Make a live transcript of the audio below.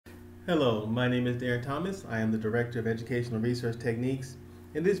Hello, my name is Darren Thomas. I am the Director of Educational Research Techniques.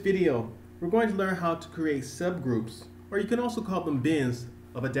 In this video, we're going to learn how to create subgroups, or you can also call them bins,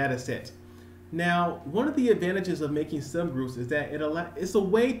 of a data set. Now, one of the advantages of making subgroups is that it's a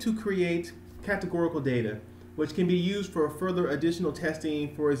way to create categorical data, which can be used for further additional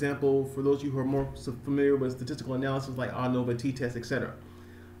testing, for example, for those of you who are more familiar with statistical analysis like ANOVA, t-test, etc.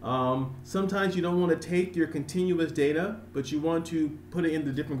 Sometimes you don't want to take your continuous data, but you want to put it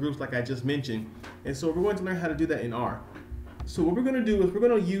into different groups like I just mentioned. And so we're going to learn how to do that in R. So what we're going to do is we're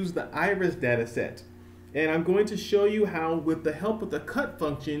going to use the iris data set. And I'm going to show you how, with the help of the cut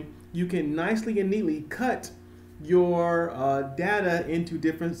function, you can nicely and neatly cut your data into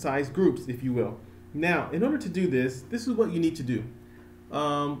different size groups, if you will. Now, in order to do this, this is what you need to do.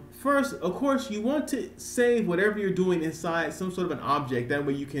 First, of course, you want to save whatever you're doing inside some sort of an object. That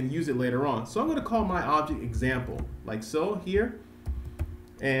way you can use it later on. So I'm going to call my object example, like so here.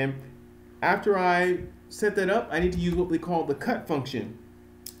 And after I set that up, I need to use what we call the cut function.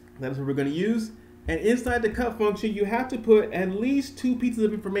 That is what we're going to use. And inside the cut function, you have to put at least two pieces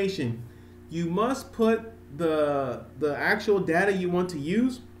of information. You must put the actual data you want to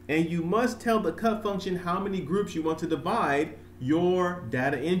use, and you must tell the cut function how many groups you want to divide your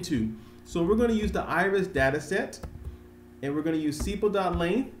data into. So we're going to use the iris data set, and we're going to use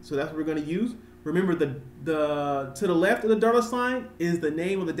sepal.length. So that's what we're going to use. Remember, to the left of the dollar sign is the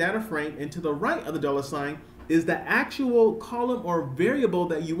name of the data frame, and to the right of the dollar sign is the actual column or variable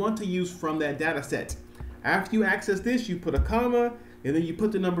that you want to use from that data set. After you access this, you put a comma, and then you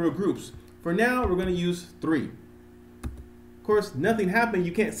put the number of groups. For now, we're going to use 3. Of course, nothing happened.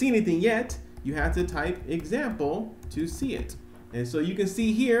 You can't see anything yet. You have to type example to see it. And so you can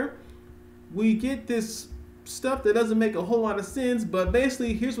see here, we get this stuff that doesn't make a whole lot of sense, but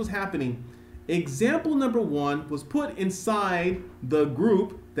basically here's what's happening. Example number 1 was put inside the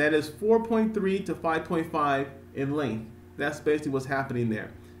group that is 4.3 to 5.5 in length. That's basically what's happening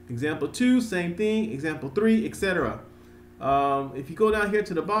there. Example 2, same thing. Example 3, etc. If you go down here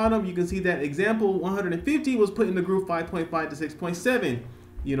to the bottom, you can see that example 150 was put in the group 5.5 to 6.7.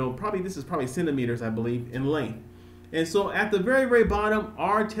 You know, this is probably centimeters, I believe, in length. And so at the very, very bottom,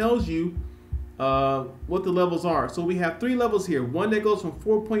 R tells you what the levels are. So we have 3 levels here. One that goes from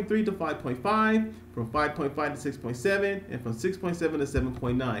 4.3 to 5.5, from 5.5 to 6.7, and from 6.7 to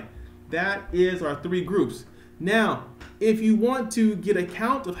 7.9. That is our 3 groups. Now, if you want to get a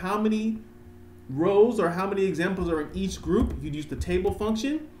count of how many rows or how many examples are in each group, you'd use the table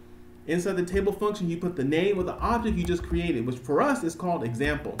function. Inside the table function, you put the name of the object you just created, which for us is called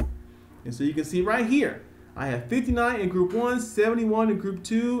example. And so you can see right here, I have 59 in group 1, 71 in group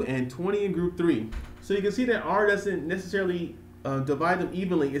 2, and 20 in group 3. So you can see that R doesn't necessarily divide them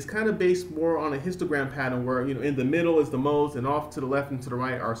evenly. It's kind of based more on a histogram pattern where, you know, in the middle is the most, and off to the left and to the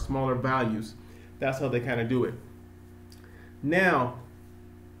right are smaller values. That's how they kind of do it. Now,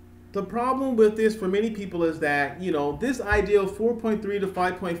 the problem with this for many people is that, you know, this idea of 4.3 to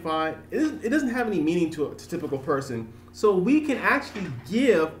 5.5, it doesn't have any meaning to a typical person. So we can actually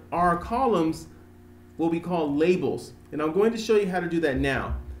give our columns what we call labels. And I'm going to show you how to do that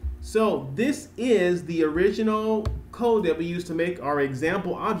now. So this is the original code that we use to make our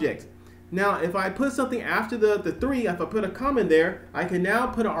example object. Now, if I put something after the 3, if I put a comma in there, I can now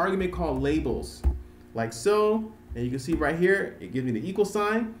put an argument called labels, like so. And you can see right here, it gives me the equal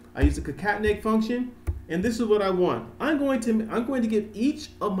sign. I use the concatenate function, and this is what I want. I'm going to give each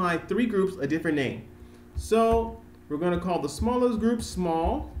of my 3 groups a different name. So we're going to call the smallest group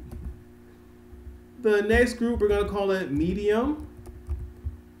small. The next group we're going to call it medium,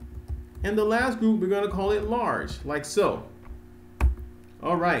 and the last group we're going to call it large, like so.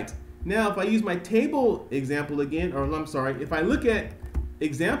 All right. Now, if I use my table example again, or I'm sorry, if I look at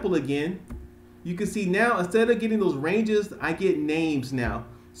example again, you can see now instead of getting those ranges, I get names now.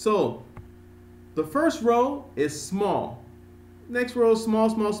 So the first row is small. Next row is small,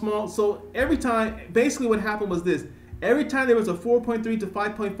 small, small. So every time, basically what happened was this. Every time there was a 4.3 to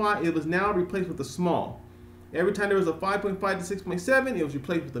 5.5, it was now replaced with a small. Every time there was a 5.5 to 6.7, it was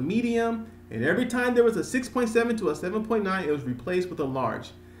replaced with a medium. And every time there was a 6.7 to a 7.9, it was replaced with a large.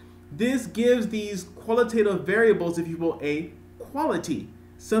 This gives these qualitative variables, if you will, a quality.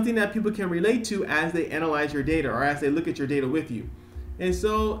 Something that people can relate to as they analyze your data or as they look at your data with you. And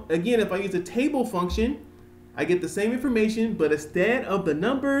so, again, if I use a table function, I get the same information, but instead of the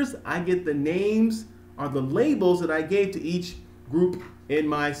numbers, I get the names or the labels that I gave to each group in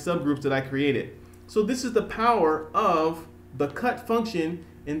my subgroups that I created. So this is the power of the cut function,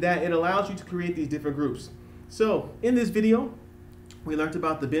 in that it allows you to create these different groups. So in this video, we learned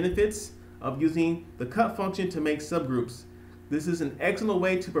about the benefits of using the cut function to make subgroups. This is an excellent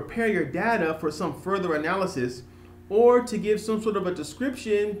way to prepare your data for some further analysis or to give some sort of a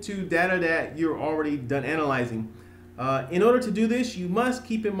description to data that you're already done analyzing. In order to do this, you must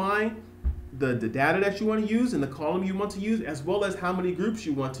keep in mind the data that you want to use and the column you want to use, as well as how many groups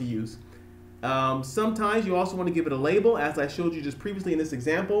you want to use. Sometimes you also want to give it a label, as I showed you just previously in this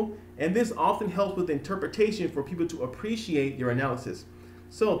example, and this often helps with interpretation for people to appreciate your analysis.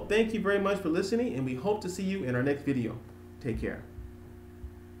 So thank you very much for listening, and we hope to see you in our next video. Take care.